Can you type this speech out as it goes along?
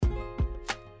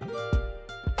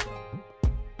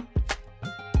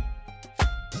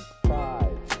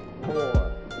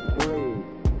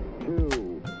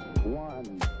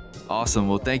Awesome.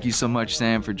 Well, thank you so much,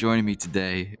 Sam, for joining me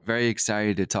today. Very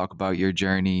excited to talk about your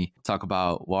journey, talk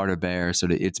about WaterBear,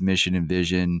 sort of its mission and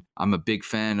vision. I'm a big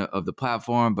fan of the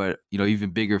platform, but even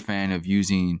bigger fan of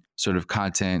using sort of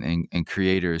content and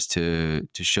creators to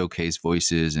showcase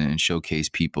voices and showcase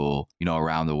people,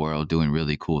 around the world doing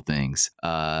really cool things.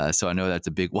 So I know that's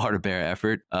a big WaterBear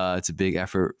effort. It's a big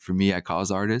effort for me at Cause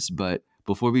Artists, but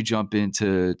before we jump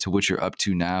into what you're up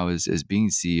to now as being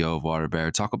CEO of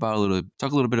WaterBear, talk a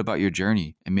little bit about your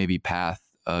journey and maybe path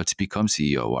to become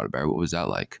CEO of WaterBear. What was that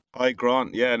like? Hi,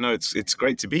 Grant. Yeah, no, it's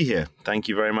great to be here. Thank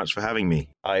you very much for having me.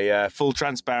 I full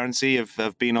transparency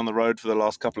have been on the road for the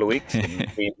last couple of weeks.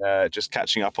 And been just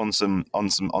catching up on some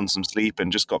sleep,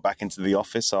 and just got back into the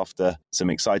office after some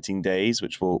exciting days,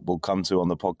 which we'll come to on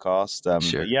the podcast.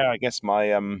 Sure. But yeah, I guess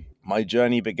my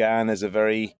journey began as a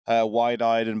very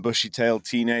wide-eyed and bushy-tailed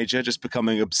teenager, just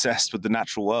becoming obsessed with the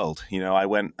natural world. I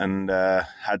went and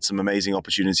had some amazing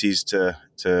opportunities to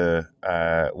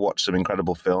watch some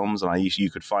incredible films, and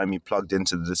you could find me plugged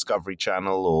into the Discovery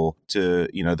Channel or to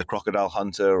the Crocodile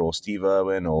Hunter or Steve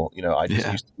Irwin, or I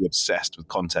just used to be obsessed with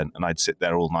content, and I'd sit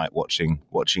there all night watching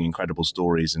incredible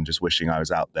stories and just wishing I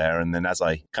was out there. And then as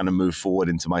I kind of moved forward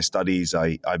into my studies,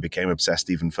 I became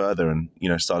obsessed even further, and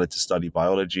started to study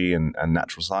biology and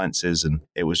natural sciences, and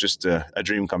it was just a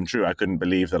dream come true. I couldn't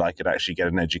believe that I could actually get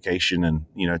an education and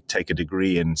take a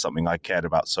degree in something I cared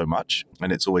about so much.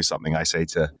 And it's always something I say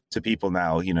to people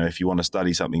now, if you want to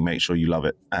study something, make sure you love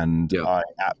it. And I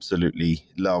absolutely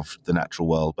loved the natural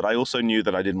world, but I also knew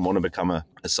that I didn't want to become a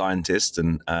scientist,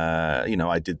 and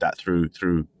I did that through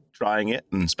trying it,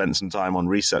 and spent some time on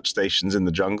research stations in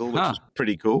the jungle, which was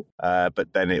pretty cool.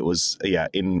 But then it was,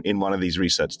 in one of these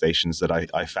research stations that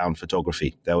I found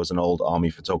photography. There was an old army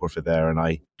photographer there, and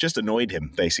I just annoyed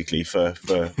him basically for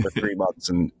 3 months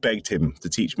and begged him to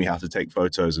teach me how to take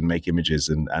photos and make images.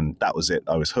 And that was it.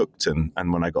 I was hooked. And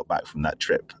when I got back from that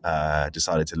trip,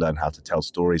 decided to learn how to tell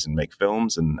stories and make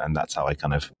films. And that's how I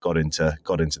kind of got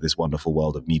into this wonderful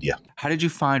world of media. How did you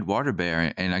find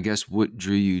WaterBear? And I guess what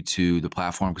drew you to the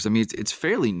platform? Because it's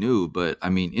fairly new, but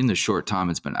in the short time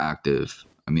it's been active.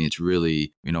 It's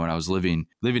really, when I was living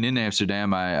in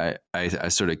Amsterdam, I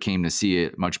sort of came to see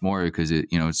it much more because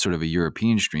it's sort of a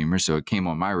European streamer. So it came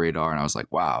on my radar and I was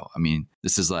like, wow,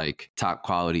 this is like top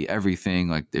quality everything.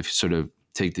 Like they sort of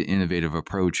take the innovative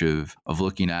approach of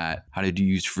looking at how to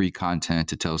use free content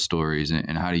to tell stories,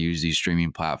 and how to use these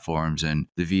streaming platforms and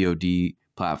the VOD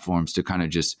platforms to kind of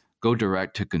just go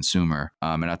direct to consumer.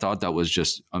 And I thought that was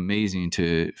just amazing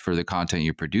for the content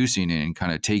you're producing, and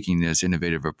kind of taking this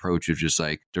innovative approach of just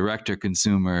like direct to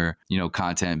consumer,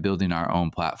 content, building our own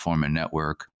platform and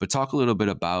network. But talk a little bit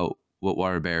about what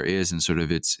WaterBear is and sort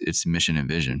of its mission and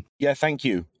vision. Yeah, thank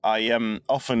you. I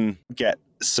often get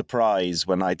surprised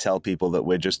when I tell people that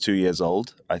we're just 2 years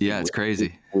old. It's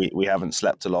crazy. We haven't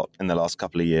slept a lot in the last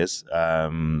couple of years.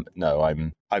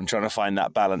 No, I'm trying to find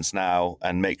that balance now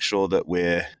and make sure that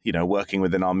we're, working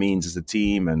within our means as a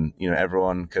team, and,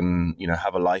 everyone can,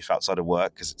 have a life outside of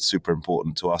work, because it's super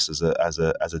important to us as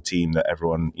a team that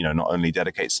everyone, not only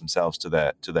dedicates themselves to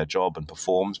their job and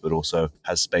performs, but also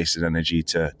has space and energy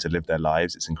to live their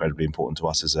lives. It's incredibly important to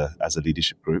us as a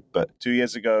leadership group. But 2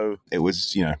 years ago, it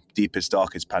was, deepest,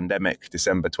 darkest pandemic,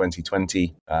 December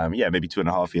 2020. Maybe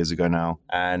 2.5 years ago now.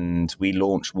 And we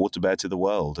launched WaterBear to the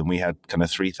world, and we had kind of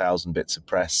 3,000 bits of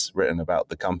press written about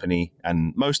the company,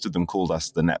 and most of them called us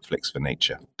the Netflix for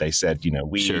nature. They said,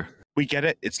 we get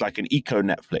it. It's like an eco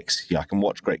Netflix. Yeah, I can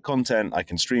watch great content, I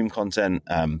can stream content,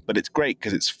 but it's great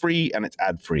because it's free and it's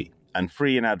ad-free. And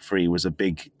free and ad-free was a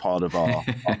big part of our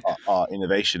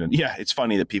innovation. And yeah, it's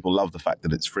funny that people love the fact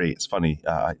that it's free. It's funny.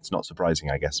 It's not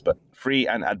surprising, I guess. But free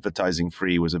and advertising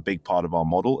free was a big part of our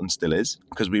model, and still is,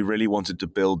 because we really wanted to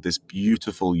build this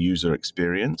beautiful user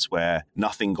experience where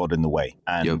nothing got in the way.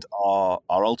 And our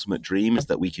ultimate dream is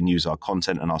that we can use our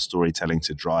content and our storytelling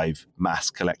to drive mass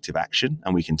collective action.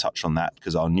 And we can touch on that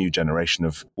because our new generation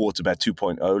of WaterBear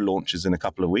 2.0 launches in a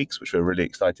couple of weeks, which we're really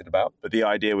excited about. But the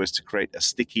idea was to create a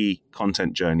sticky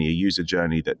content journey, a user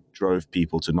journey that drove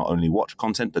people to not only watch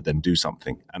content, but then do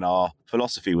something. And our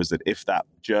philosophy was that if that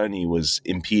journey was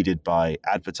impeded by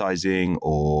advertising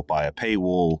or by a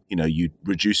paywall, you'd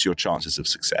reduce your chances of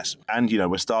success. And,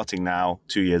 we're starting now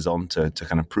 2 years on to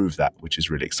kind of prove that, which is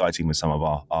really exciting with some of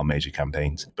our major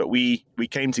campaigns. But we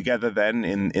came together then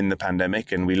in the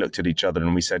pandemic, and we looked at each other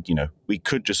and we said, we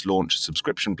could just launch a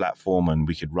subscription platform, and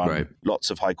we could run lots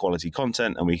of high quality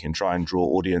content, and we can try and draw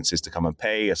audiences to come and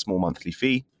pay a small monthly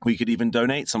fee. We could even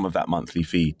donate some of that monthly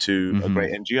fee to a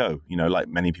great NGO, like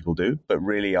many people do. But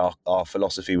really our philosophy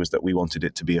philosophy was that we wanted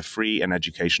it to be a free and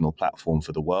educational platform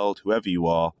for the world, whoever you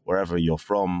are, wherever you're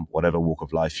from, whatever walk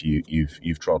of life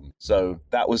you've trodden. So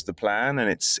that was the plan, and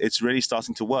it's really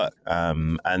starting to work.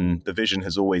 And the vision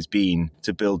has always been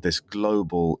to build this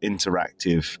global,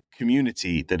 interactive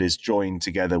community that is joined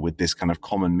together with this kind of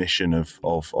common mission of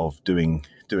doing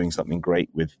something great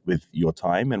with your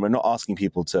time. And we're not asking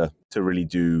people to really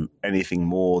do anything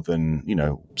more than,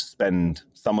 spend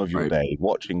some of your day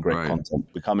watching great content,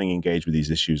 becoming engaged with these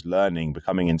issues, learning,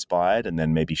 becoming inspired, and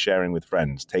then maybe sharing with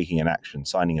friends, taking an action,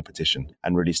 signing a petition,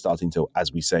 and really starting to,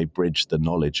 as we say, bridge the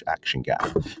knowledge action gap.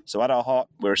 So at our heart,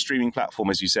 we're a streaming platform,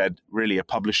 as you said, really a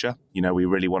publisher. We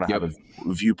really want to have a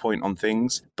viewpoint on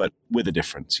things, but with a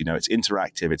difference. It's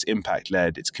interactive, it's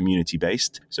impact-led, it's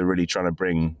community-based. So really trying to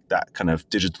bring that kind of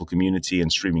digital community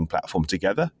and streaming platform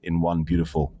together in one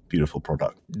beautiful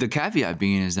product. The caveat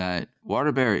being is that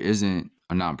WaterBear isn't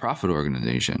a nonprofit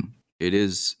organization. It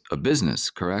is a business,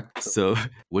 correct? So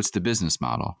what's the business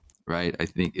model, right? I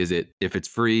think, if it's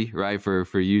free, right,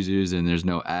 for users, and there's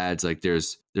no ads, like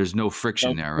there's no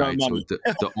friction there, right? So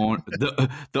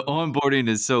the onboarding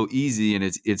is so easy, and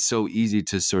it's so easy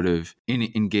to sort of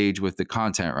engage with the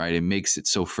content, right? It makes it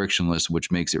so frictionless,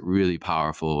 which makes it really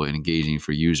powerful and engaging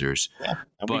for users. Yeah.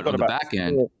 But on the back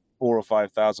end, 4,000 or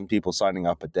 5,000 people signing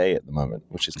up a day at the moment,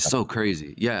 which is so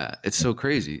crazy. Yeah, it's so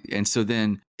crazy. And so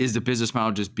then is the business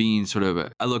model just being sort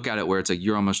of I look at it where it's like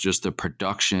you're almost just the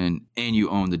production and you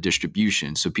own the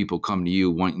distribution. So people come to you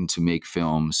wanting to make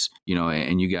films,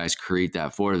 and you guys create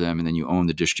that for them, and then you own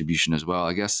the distribution as well.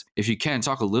 I guess if you can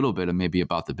talk a little bit maybe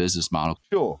about the business model.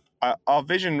 Sure. Our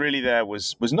vision really there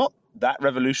was not that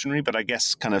revolutionary, but I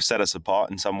guess kind of set us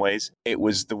apart in some ways. It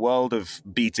was the world of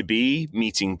B2B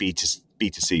meeting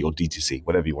B2C or D2C,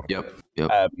 whatever you want to call it.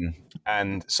 Yep.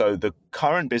 And so the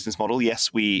current business model,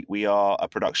 yes, we are a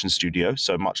production studio.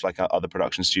 So much like our other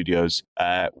production studios,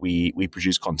 we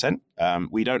produce content.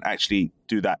 We don't actually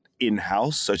do that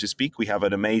in-house, so to speak. We have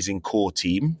an amazing core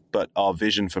team, but our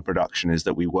vision for production is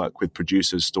that we work with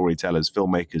producers, storytellers,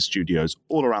 filmmakers, studios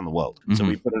all around the world. Mm-hmm. So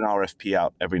we put an RFP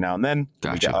out every now and then.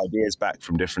 Gotcha. We get ideas back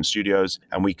from different studios,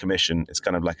 and we commission. It's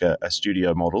kind of like a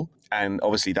studio model. And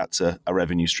obviously that's a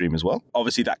revenue stream as well.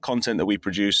 Obviously that content that we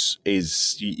produce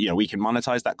is, we can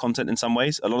monetize that content in some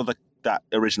ways. A lot of that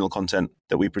original content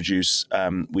that we produce,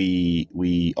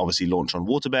 we obviously launch on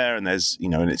WaterBear, and there's,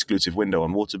 an exclusive window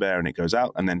on WaterBear, and it goes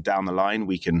out. And then down the line,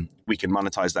 we can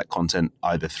monetize that content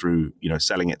either through,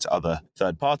 selling it to other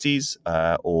third parties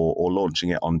or launching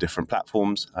it on different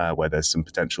platforms where there's some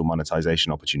potential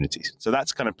monetization opportunities. So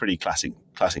that's kind of pretty classic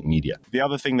media. The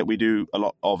other thing that we do a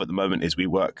lot of at the moment is we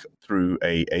work through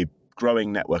a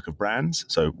growing network of brands.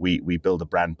 So we build a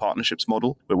brand partnerships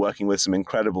model. We're working with some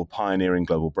incredible pioneering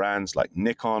global brands like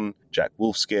Nikon, Jack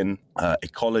Wolfskin,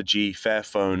 Ecology,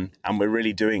 Fairphone, and we're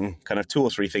really doing kind of 2 or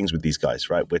 3 things with these guys,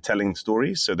 right? We're telling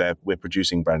stories, so we're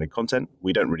producing branded content.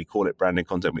 We don't really call it branded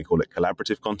content, we call it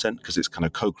collaborative content because it's kind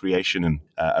of co-creation and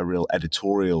a real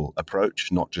editorial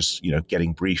approach, not just,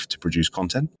 getting briefed to produce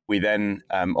content. We then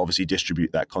obviously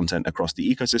distribute that content across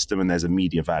the ecosystem, and there's a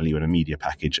media value and a media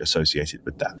package associated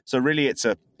with that. So really it's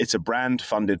a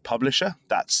brand-funded publisher.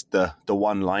 That's the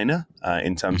one-liner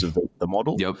in terms of the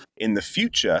model. Yep. In the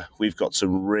future, we've got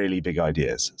some really big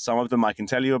ideas. Some of them I can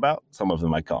tell you about, some of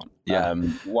them I can't. Yeah.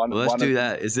 Let's do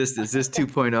that. Is this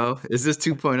 2.0? Is this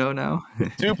 2.0 now?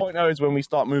 2.0 is when we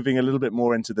start moving a little bit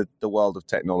more into the world of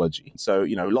technology. So,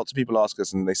 lots of people ask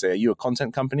us and they say, are you a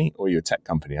content company or are you a tech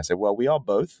company? I say, well, we are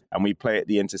both. And we play at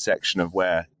the intersection of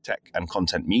where tech and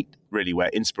content meet, really where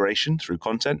inspiration through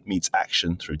content meets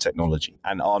action through technology.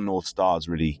 And our North Star is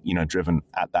really, driven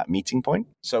at that meeting point.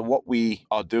 So what we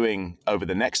are doing over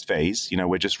the next phase,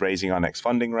 we're just raising our next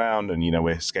funding round, and,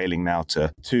 we're scaling now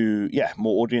to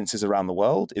more audiences around the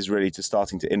world, is really to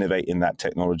starting to innovate in that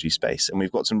technology space. And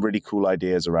we've got some really cool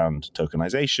ideas around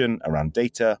tokenization, around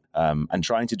data, and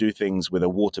trying to do things with a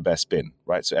WaterBear spin,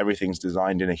 right? So everything's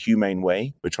designed in a humane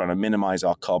way. We're trying to minimize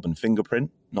our carbon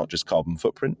fingerprint, not just carbon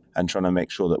footprint, and trying to make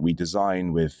sure that we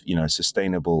design with,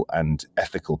 sustainable and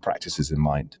ethical practices in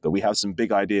mind. But we have some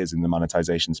big ideas in the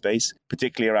monetization space,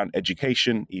 particularly around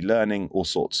education, e-learning, all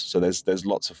sorts. So there's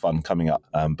lots of fun coming up,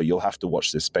 but you'll have to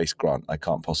watch this space, Grant. I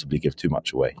can't possibly give too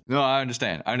much away. No, I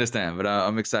understand, but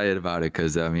I'm excited about it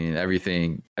because,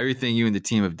 everything you and the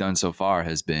team have done so far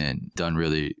has been done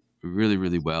really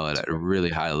well at a really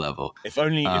high level. If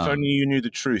only you knew the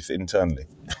truth internally.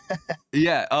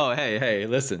 Yeah. Oh, hey,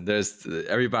 listen, there's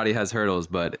everybody has hurdles,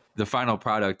 but the final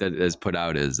product that is put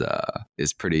out is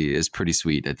pretty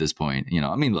sweet at this point.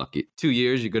 I mean, look, 2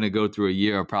 years, you're gonna go through a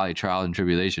year of probably trial and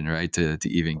tribulation, right? To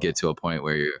even get to a point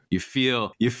where you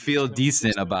feel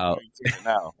decent about,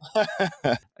 now.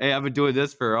 hey, I've been doing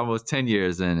this for almost 10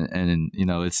 years and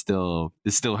it's still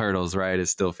hurdles, right?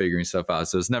 It's still figuring stuff out.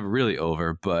 So it's never really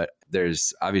over, but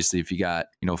there's obviously, if you got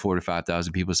 4 to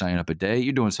 5,000 people signing up a day,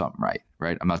 you're doing something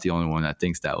right? I'm not the only one that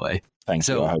thinks that way. Thank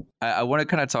you. So I want to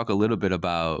kind of talk a little bit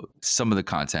about some of the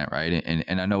content, right?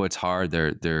 And I know it's hard.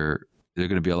 There are going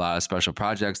to be a lot of special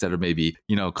projects that are maybe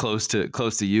close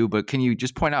to you, but can you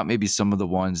just point out maybe some of the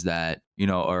ones that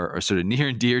are sort of near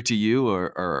and dear to you,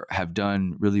 or have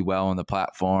done really well on the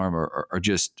platform, or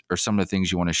some of the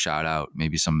things you want to shout out,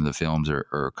 maybe some of the films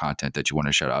or content that you want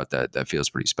to shout out that feels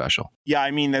pretty special? Yeah,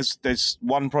 I mean, there's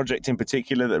one project in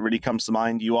particular that really comes to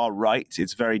mind. You are right;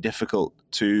 it's very difficult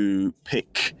to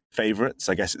pick favorites.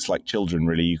 I guess it's like children,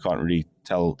 really. You can't really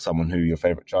tell someone who your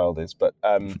favorite child is, but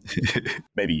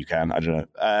maybe you can. I don't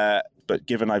know. But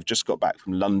given I've just got back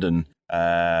from London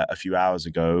a few hours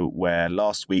ago, where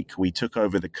last week we took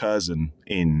over the Curzon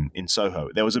in Soho,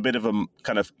 there was a bit of a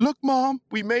kind of, look, Mom,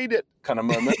 we made it kind of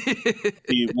moment.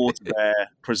 The WaterBear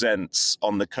presents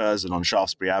on the Curzon on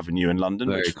Shaftesbury Avenue in London.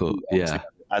 Very which cool. Yeah.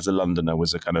 As a Londoner,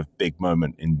 was a kind of big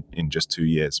moment in just 2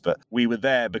 years. But we were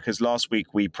there because last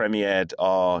week we premiered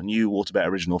our new WaterBear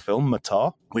original film,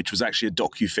 Matar, which was actually a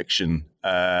docu-fiction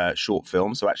short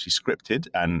film, so actually scripted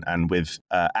and with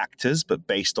actors, but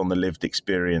based on the lived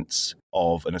experience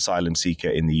of an asylum seeker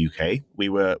in the UK. We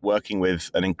were working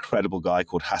with an incredible guy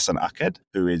called Hassan Aked,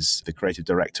 who is the creative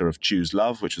director of Choose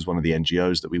Love, which was one of the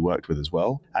NGOs that we worked with as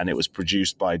well. And it was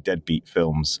produced by Deadbeat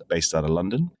Films based out of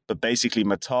London. But basically,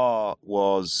 Matar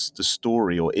was the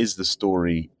story, or is the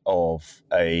story, of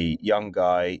a young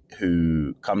guy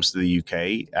who comes to the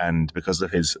UK and because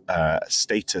of his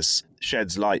status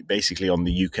sheds light basically on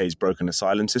the UK's broken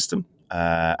asylum system.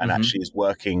 And actually is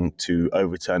working to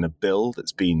overturn a bill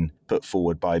that's been put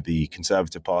forward by the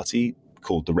Conservative Party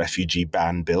called the Refugee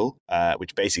Ban Bill,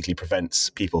 which basically prevents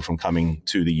people from coming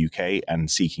to the UK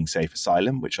and seeking safe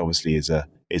asylum, which obviously is a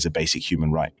basic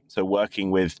human right. So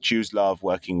working with Choose Love,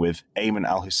 working with Ayman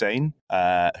Al-Hussein,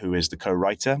 who is the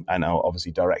co-writer, and our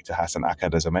obviously director Hassan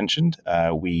Aked, as I mentioned,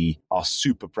 we are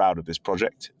super proud of this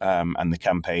project, and the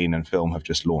campaign and film have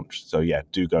just launched. So yeah,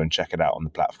 do go and check it out on the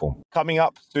platform. Coming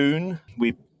up soon,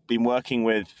 we've been working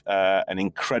with an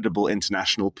incredible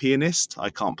international pianist. I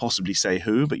can't possibly say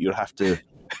who, but you'll have to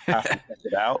check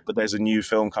it out. But there's a new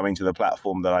film coming to the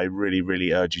platform that I really,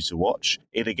 really urge you to watch.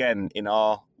 It, again, in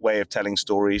our way of telling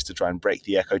stories to try and break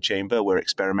the echo chamber, we're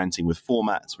experimenting with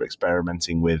formats, we're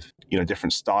experimenting with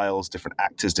different styles, different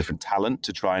actors, different talent,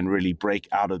 to try and really break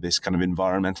out of this kind of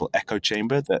environmental echo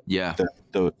chamber that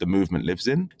the movement lives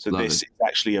in. So this is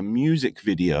actually a music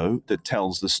video that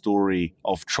tells the story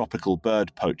of tropical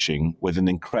bird poaching with an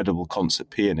incredible concert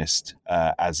pianist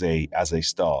as a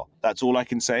star. That's all I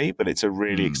can say, but it's a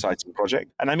really exciting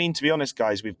project. And I mean, to be honest,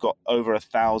 guys, we've got over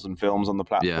 1,000 films on the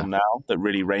platform now that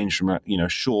really range from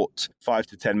short 5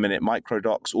 to 10 minute micro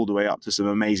docs all the way up to some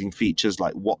amazing features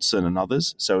like Watson and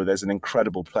others. So there's an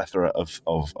incredible plethora of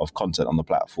content on the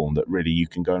platform that really you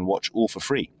can go and watch all for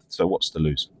free. So what's to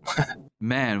lose?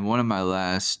 Man, one of my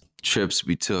last trips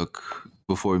we took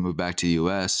before we moved back to the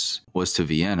US was to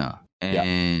Vienna.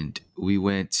 And we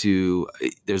went to,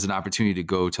 there's an opportunity to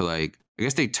go to I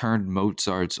guess they turned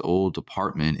Mozart's old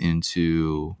apartment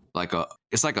into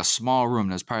it's like a small room.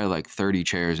 There's probably 30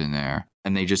 chairs in there.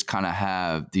 And they just kind of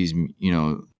have these,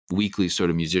 weekly sort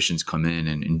of musicians come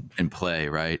in and play,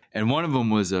 right? And one of them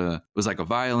was like a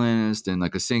violinist and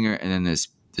like a singer. And then this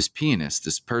pianist,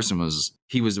 this person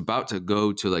he was about to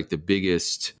go to the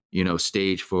biggest,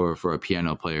 stage for a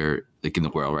piano player in the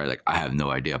world, right? I have no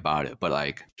idea about it,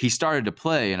 but he started to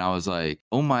play and I was like,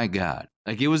 oh my God.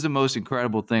 It was the most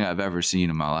incredible thing I've ever seen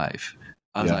in my life.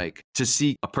 I was to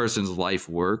see a person's life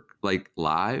work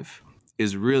live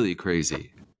is really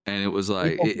crazy. And it was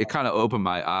it kind of opened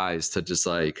my eyes to just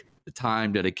the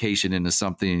time dedication into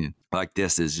something like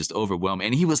this is just overwhelming.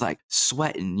 And he was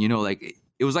sweating,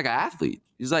 it was like an athlete.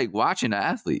 He's watching an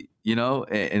athlete,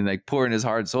 and pouring his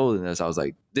heart and soul in this. I was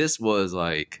this was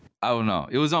I don't know.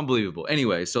 It was unbelievable.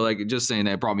 Anyway, so just saying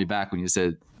that brought me back when you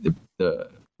said the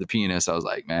pianist. I was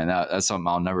man, that's something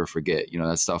I'll never forget.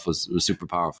 That stuff was super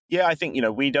powerful. Yeah, I think,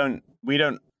 we don't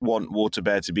want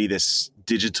WaterBear to be this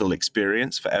digital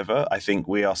experience forever. I think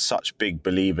we are such big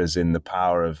believers in the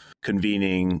power of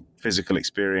convening physical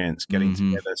experience, getting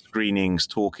together, screenings,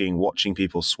 talking, watching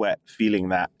people sweat, feeling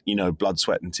that, blood,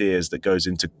 sweat and tears that goes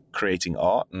into creating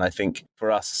art. And I think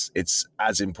for us, it's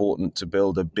as important to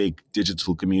build a big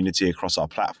digital community across our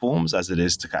platforms as it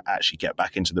is to actually get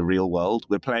back into the real world.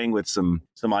 We're playing with some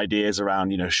ideas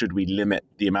around, should we limit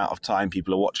the amount of time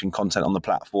people are watching content on the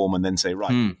platform and then say,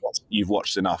 right, you've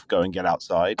watched enough, go and get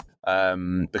outside.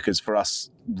 Because for us,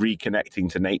 reconnecting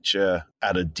to nature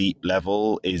at a deep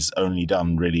level is only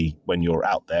done really when you're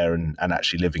out there and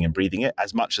actually living and breathing it.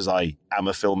 As much as I am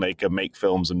a filmmaker, make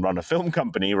films and run a film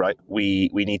company, right? We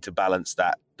need to balance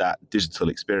that digital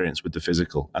experience with the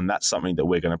physical. And that's something that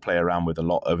we're going to play around with a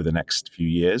lot over the next few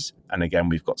years. And again,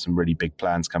 we've got some really big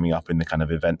plans coming up in the kind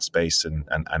of event space and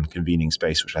convening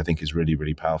space, which I think is really,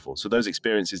 really powerful. So those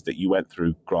experiences that you went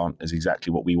through, Grant, is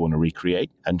exactly what we want to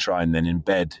recreate and try and then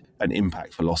embed an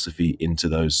impact philosophy into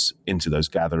those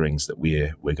gatherings that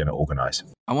we're going to organize.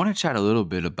 I want to chat a little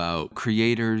bit about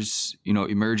creators,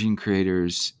 emerging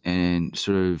creators, and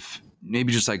sort of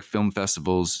maybe just like film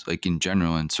festivals, like in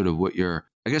general, and sort of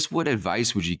what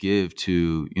advice would you give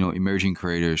to, emerging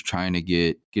creators trying to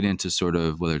get into sort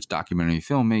of whether it's documentary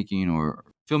filmmaking or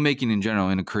filmmaking in general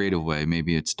in a creative way?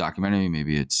 Maybe it's documentary,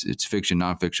 maybe it's fiction,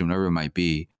 nonfiction, whatever it might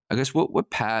be. I guess what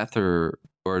path or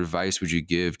advice would you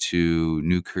give to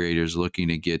new creators looking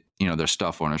to get, their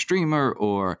stuff on a streamer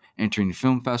or entering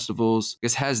film festivals? I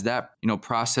guess, has that,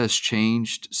 process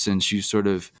changed since you sort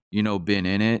of, been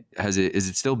in it? Is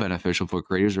it still beneficial for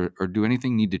creators or do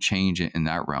anything need to change in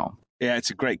that realm? Yeah,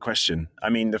 it's a great question. I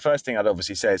mean, the first thing I'd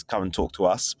obviously say is come and talk to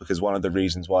us, because one of the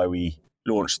reasons why we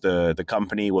launched the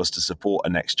company was to support a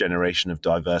next generation of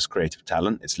diverse creative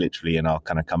talent. It's literally in our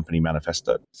kind of company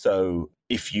manifesto. So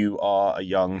if you are a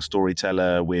young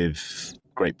storyteller with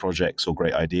great projects or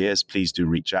great ideas, please do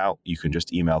reach out. You can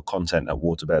just email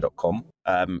content@waterbear.com.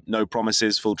 No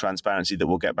promises, full transparency that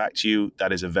we'll get back to you.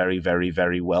 That is a very, very,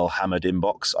 very well hammered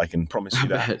inbox. I can promise you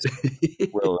that.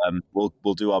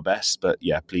 We'll do our best, but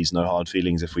yeah, please, no hard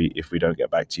feelings if we don't get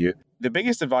back to you. The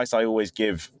biggest advice I always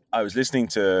give, I was listening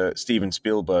to Steven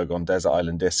Spielberg on Desert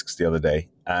Island Discs the other day,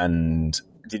 and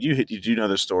did you know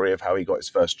the story of how he got his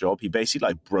first job? He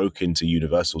basically broke into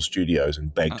Universal Studios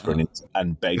and begged for an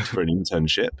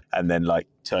internship, and then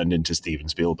turned into Steven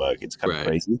Spielberg. It's kind of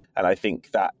crazy, and I think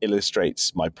that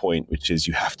illustrates my point, which is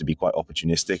you have to be quite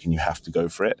opportunistic and you have to go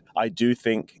for it. I do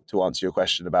think, to answer your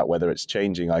question about whether it's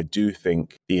changing, I do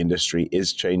think the industry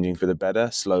is changing for the better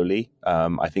slowly.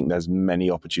 I think there's many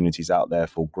opportunities out there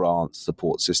for grants,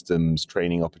 support systems,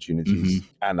 training opportunities,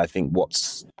 and I think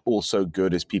what's also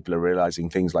good is people are realizing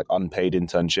things like unpaid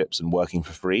internships and working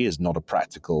for free is not a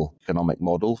practical economic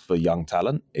model for young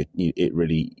talent. It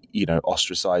really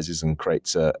ostracizes and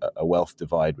creates a wealth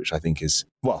divide, which I think is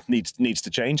needs to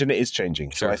change, and it is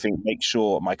changing. Sure. So I think make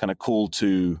sure my kind of call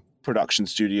to production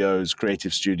studios,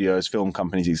 creative studios, film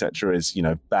companies, etc., is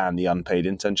ban the unpaid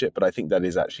internship. But I think that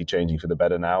is actually changing for the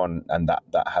better now, and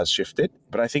that has shifted.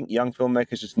 But I think young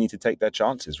filmmakers just need to take their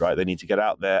chances, right? They need to get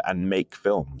out there and make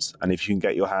films. And if you can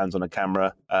get your hands on a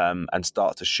camera and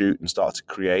start to shoot and start to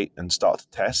create and start to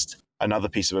test. Another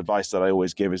piece of advice that I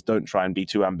always give is don't try and be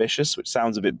too ambitious, which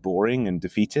sounds a bit boring and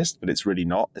defeatist, but it's really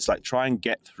not. It's like try and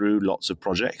get through lots of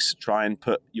projects, try and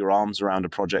put your arms around a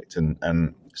project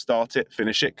and start it,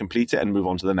 finish it, complete it, and move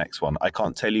on to the next one. I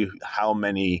can't tell you how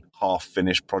many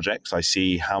half-finished projects I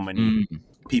see, how many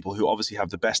people who obviously have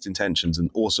the best intentions and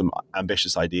awesome,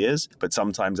 ambitious ideas, but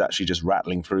sometimes actually just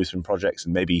rattling through some projects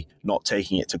and maybe not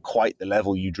taking it to quite the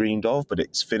level you dreamed of, but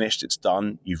it's finished, it's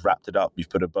done, you've wrapped it up, you've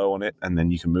put a bow on it, and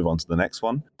then you can move on to the next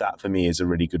one. That for me is a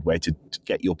really good way to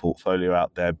get your portfolio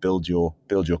out there, build your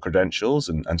credentials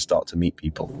and start to meet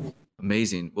people.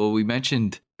 Amazing. Well, we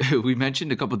mentioned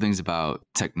a couple of things about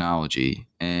technology,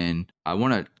 and I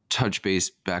want to touch base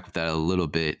back with that a little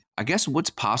bit. I guess what's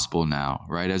possible now,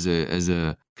 right? As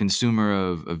a consumer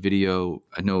of a video,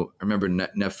 I remember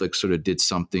Netflix sort of did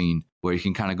something where you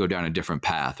can kind of go down a different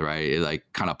path, right? It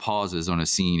kind of pauses on a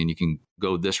scene and you can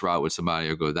go this route with somebody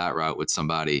or go that route with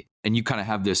somebody. And you kind of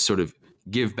have this sort of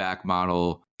give back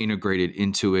model integrated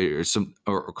into it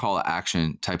or call to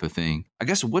action type of thing. I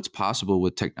guess what's possible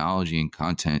with technology and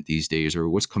content these days, or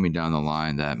what's coming down the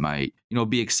line that might,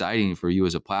 be exciting for you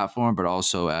as a platform, but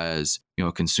also as,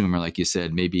 a consumer, like you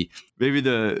said, maybe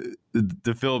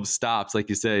the film stops, like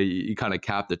you say, you kind of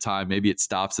cap the time. Maybe it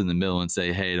stops in the middle and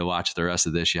say, hey, to watch the rest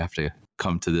of this, you have to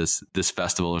come to this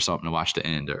festival or something to watch the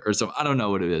end or something. I don't know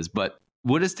what it is, but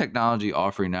what is technology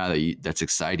offering now that's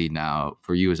exciting now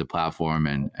for you as a platform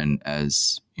and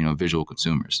as, visual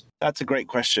consumers? That's a great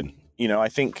question. I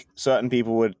think certain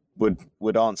people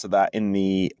would answer that in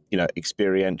the,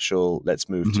 experiential, let's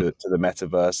move to the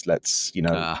metaverse. Let's,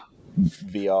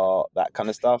 VR, that kind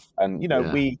of stuff. And,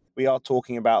 Yeah. we are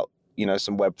talking about,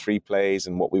 some Web3 plays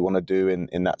and what we want to do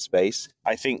in that space.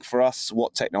 I think for us,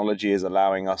 what technology is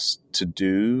allowing us to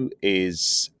do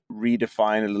is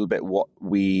redefine a little bit what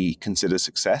we consider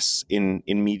success in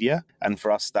media. And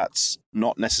for us, that's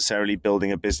not necessarily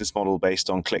building a business model based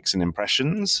on clicks and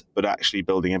impressions, but actually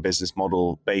building a business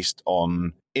model based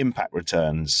on impact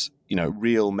returns,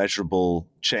 real measurable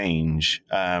change,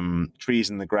 trees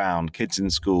in the ground, kids in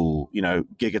school,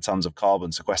 gigatons of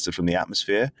carbon sequestered from the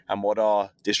atmosphere. And what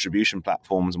our distribution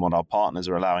platforms and what our partners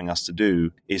are allowing us to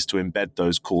do is to embed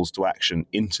those calls to action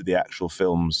into the actual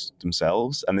films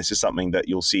themselves. And this is something that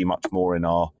you'll see much more in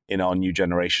our new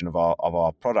generation of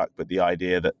our product. But the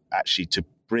idea that actually to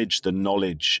bridge the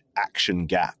knowledge action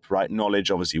gap, right?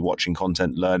 Knowledge, obviously watching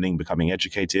content, learning, becoming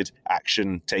educated,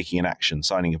 action, taking an action,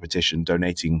 signing a petition,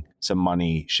 donating some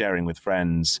money, sharing with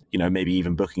friends, maybe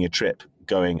even booking a trip,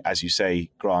 going, as you say,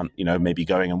 Grant, maybe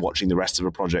going and watching the rest of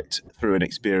a project through an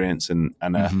experience and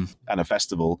a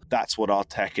festival. That's what our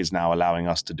tech is now allowing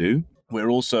us to do. We're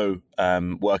also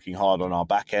working hard on our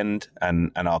back end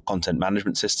and our content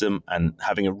management system and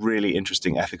having a really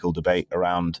interesting ethical debate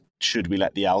around, should we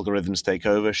let the algorithms take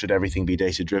over? Should everything be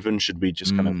data driven? Should we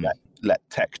just kind of let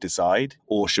tech decide?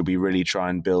 Or should we really try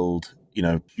and build,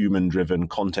 human driven,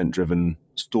 content driven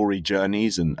story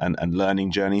journeys and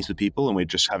learning journeys for people? And we're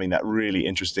just having that really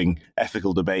interesting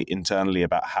ethical debate internally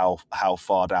about how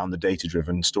far down the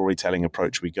data-driven storytelling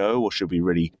approach we go, or should we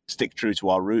really stick true to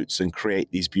our roots and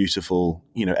create these beautiful,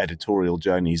 editorial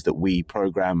journeys that we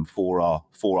program for our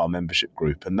membership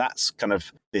group? And that's kind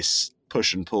of this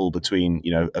push and pull between,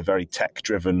 a very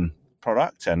tech-driven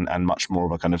product and much more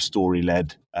of a kind of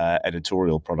story-led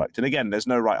editorial product. And again, there's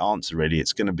no right answer really.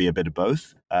 It's going to be a bit of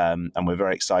both. And we're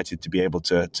very excited to be able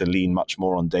to lean much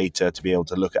more on data, to be able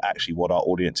to look at actually what our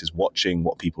audience is watching,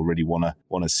 what people really want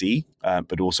to see,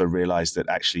 but also realize that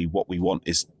actually what we want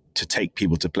is to take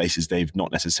people to places they've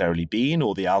not necessarily been,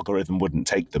 or the algorithm wouldn't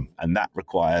take them. And that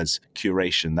requires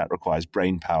curation, that requires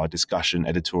brain power, discussion,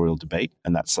 editorial debate.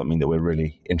 And that's something that we're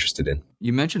really interested in.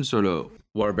 You mentioned sort of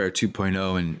WaterBear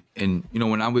 2.0 and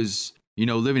when I was,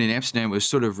 living in Amsterdam, it was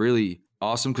sort of really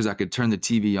awesome because I could turn the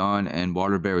TV on and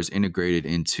WaterBear was integrated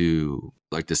into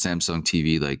like the Samsung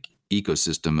TV, like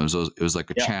ecosystem. It was like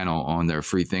a channel on their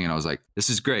free thing. And I was like, this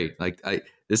is great. Like it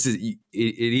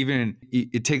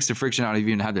takes the friction out of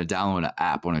even having to download an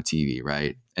app on a TV,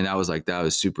 right? And that was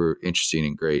super interesting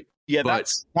and great. Yeah,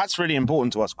 that's really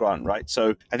important to us, Grant, right?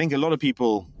 So I think a lot of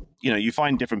people, you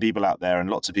find different people out there and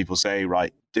lots of people say,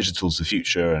 right, digital's the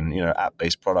future and,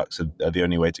 app-based products are the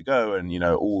only way to go. And,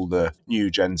 all the new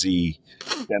Gen Z,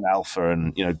 Gen Alpha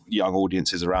and, young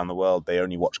audiences around the world, they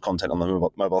only watch content on the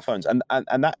mobile phones. And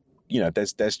that,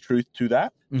 there's truth to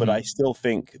that. But I still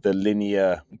think the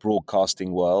linear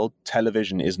broadcasting world,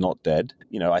 television is not dead.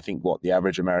 I think the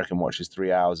average American watches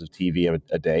 3 hours of TV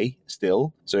a day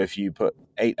still. So if you put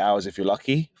 8 hours if you're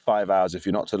lucky, 5 hours if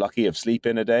you're not so lucky of sleep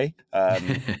in a day,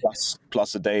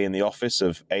 plus a day in the office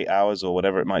of 8 hours or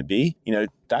whatever it might be,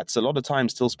 that's a lot of time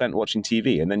still spent watching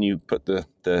TV. And then you put the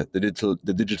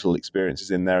digital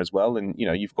experiences in there as well. And,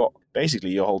 you've got basically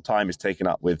your whole time is taken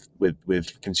up with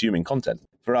consuming content.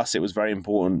 For us, it was very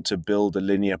important to build a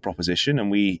linear proposition, and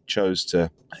we chose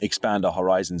to expand our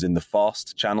horizons in the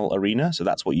fast channel arena. So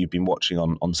that's what you've been watching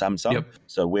on Samsung. Yep.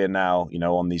 So we're now,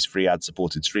 on these free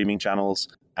ad-supported streaming channels.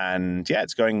 And yeah,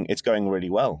 it's going really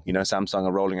well. Samsung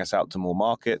are rolling us out to more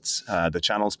markets. The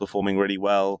channel's performing really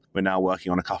well. We're now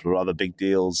working on a couple of other big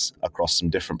deals across some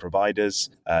different providers,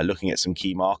 looking at some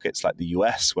key markets like the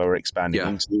US, where we're expanding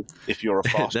into. If you're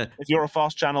a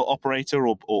fast channel operator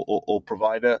or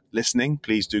provider listening,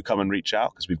 please do come and reach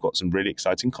out because we've got some really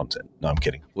exciting content. No, I'm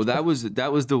kidding. Well, that was the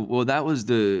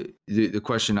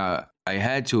question I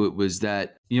had to it was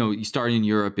that, you start in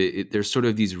Europe, there's sort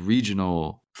of these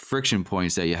regional friction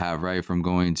points that you have, right? From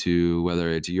going to,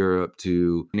 whether it's Europe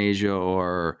to Asia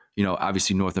or,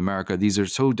 obviously North America, these are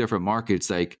so different markets.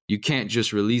 Like you can't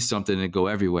just release something and go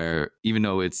everywhere, even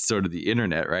though it's sort of the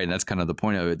internet, right? And that's kind of the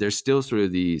point of it. There's still sort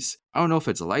of these, I don't know if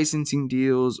it's licensing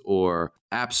deals or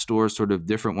app stores, sort of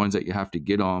different ones that you have to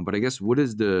get on. But I guess what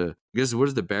is the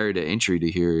barrier to entry to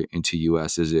here into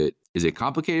US? Is it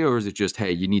complicated, or is it just,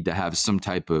 hey, you need to have some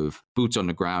type of boots on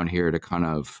the ground here to kind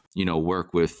of,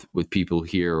 work with people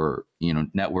here, or,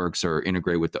 networks, or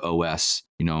integrate with the OS,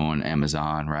 on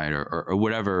Amazon, right? Or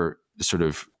whatever sort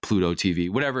of Pluto TV,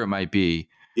 whatever it might be.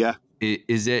 Yeah.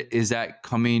 Is that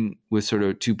coming with sort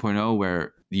of 2.0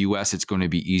 where the US, it's going to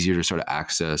be easier to sort of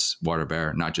access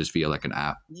WaterBear, not just via like an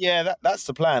app. Yeah, that's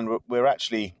the plan. We're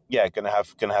actually going to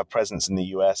have presence in the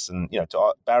US, and to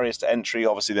our barriers to entry.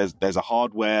 Obviously, there's a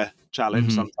hardware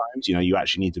challenge sometimes. You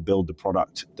actually need to build the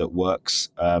product that works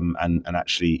and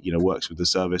actually works with the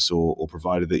service or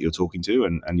provider that you're talking to,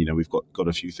 and we've got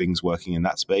a few things working in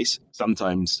that space.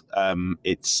 Sometimes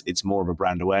it's more of a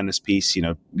brand awareness piece.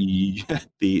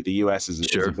 The US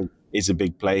is a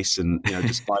big place, and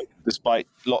despite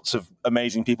lots of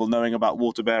amazing people knowing about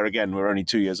WaterBear, again, we're only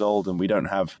 2 years old and we don't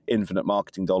have infinite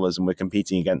marketing dollars, and we're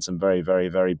competing against some very, very,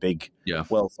 very big,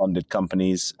 well-funded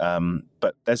companies.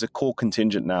 But there's a core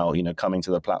contingent now, coming to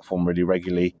the platform really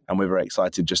regularly, and we're very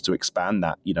excited just to expand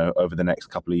that, over the next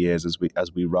couple of years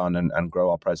as we run and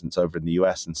grow our presence over in the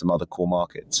US and some other core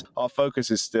markets. Our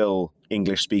focus is still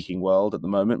English-speaking world at the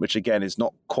moment, which again is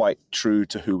not quite true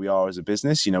to who we are as a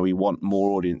business. We want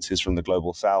more audiences from the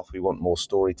global south. We want more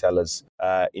storytellers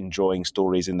enjoying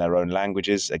stories in their own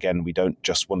languages. Again, we don't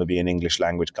just want to be an English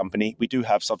language company. We do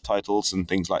have subtitles and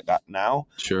things like that now,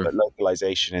 but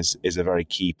localization is a very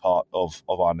key part of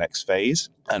our next phase,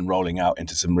 and rolling out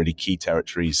into some really key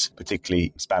territories,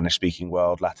 particularly Spanish-speaking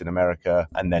world, Latin America,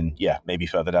 and then, maybe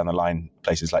further down the line,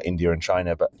 places like India and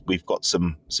China. But we've got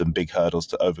some big hurdles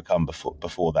to overcome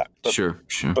before that.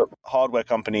 But hardware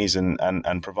companies and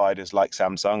providers like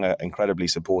Samsung are incredibly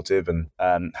supportive and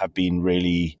have been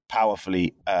really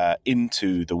powerfully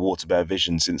into the WaterBear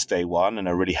vision since day one, and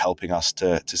are really helping us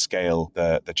to scale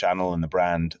the channel and the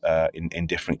brand in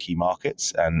different key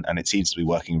markets. And it seems to be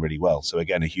working really well. So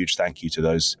again, a huge thank you to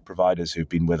those providers who've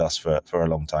been with us for a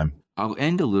long time. I'll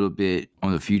end a little bit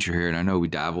on the future here, and I know we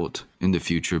dabbled in the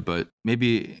future, but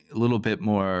maybe a little bit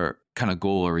more kind of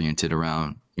goal oriented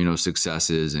around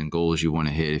successes and goals you want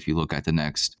to hit if you look at the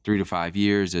next 3 to 5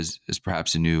 years as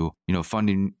perhaps a new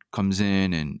funding comes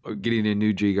in and or getting in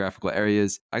new geographical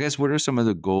areas. I guess, what are some of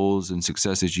the goals and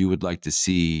successes you would like to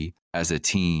see as a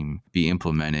team be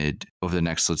implemented over the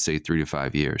next, let's say, 3 to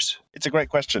 5 years? It's a great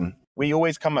question. We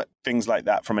always come at things like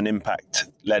that from an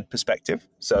impact-led perspective.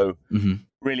 So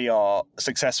really our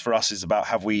success for us is about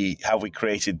have we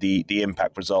created the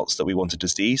impact results that we wanted to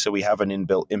see. So we have an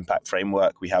inbuilt impact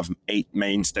framework. We have 8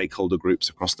 main stakeholder groups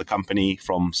across the company,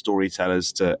 from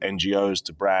storytellers to NGOs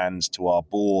to brands to our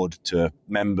board to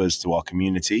members to our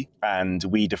community. And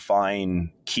we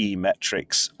define key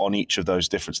metrics on each of those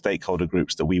different stakeholder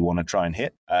groups that we want to try and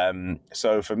hit.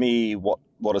 So for me, what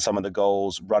are some of the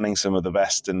goals? Running some of the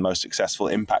best and most successful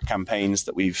impact campaigns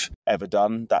that we've ever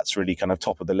done. That's really kind of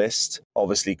top of the list.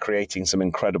 Obviously, creating some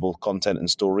incredible content and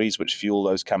stories which fuel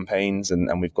those campaigns. And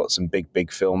we've got some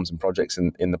big films and projects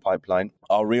in the pipeline.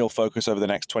 Our real focus over the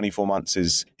next 24 months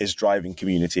is driving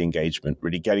community engagement,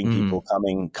 really getting people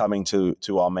coming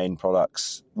to our main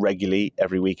products regularly,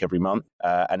 every week, every month,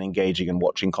 and engaging and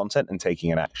watching content and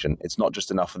taking an action. It's not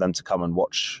just enough for them to come and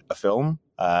watch a film.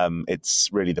 It's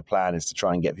really, the plan is to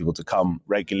try and get people to come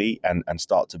regularly and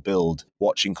start to build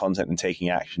watching content and taking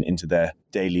action into their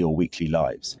daily or weekly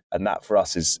lives. And that for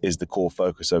us is the core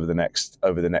focus over the next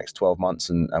 12 months.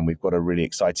 And we've got a really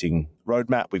exciting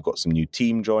roadmap. We've got some new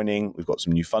team joining. We've got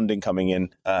some new funding coming in.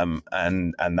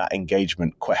 And that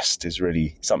engagement quest is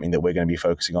really something that we're going to be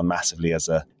focusing on massively as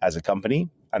a company.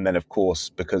 And then, of course,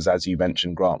 because as you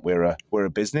mentioned, Grant, we're a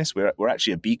business. We're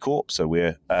actually a B Corp, so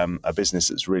we're a business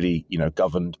that's really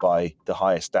governed by the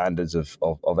highest standards of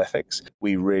ethics.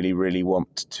 We really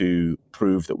want to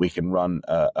prove that we can run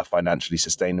a financially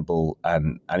sustainable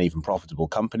and even profitable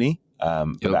company.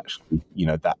 But actually,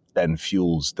 that then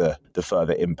fuels the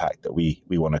further impact that we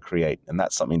want to create, and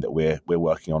that's something that we're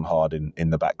working on hard in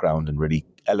the background, and really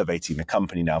elevating the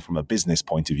company now from a business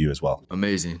point of view as well.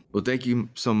 Amazing. Well, thank you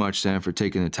so much, Sam, for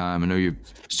taking the time. I know you're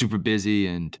super busy,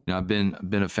 and I've been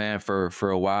a fan for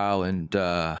a while, and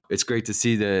it's great to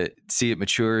see it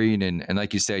maturing, and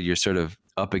like you said, you're sort of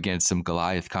up against some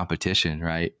Goliath competition,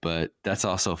 right? But that's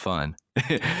also fun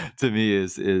to me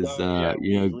is going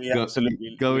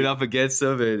up against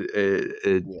them, and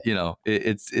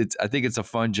it's I think it's a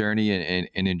fun journey,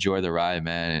 and enjoy the ride,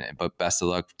 man. But best of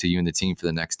luck to you and the team for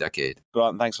the next decade.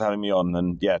 Grant, thanks for having me on.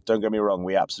 And don't get me wrong,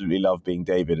 we absolutely love being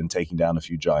David and taking down a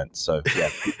few giants. So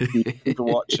keep a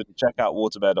watch and check out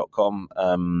waterbear.com,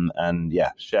 and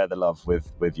share the love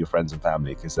with your friends and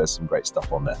family, because there's some great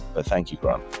stuff on there. But thank you,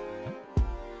 Grant.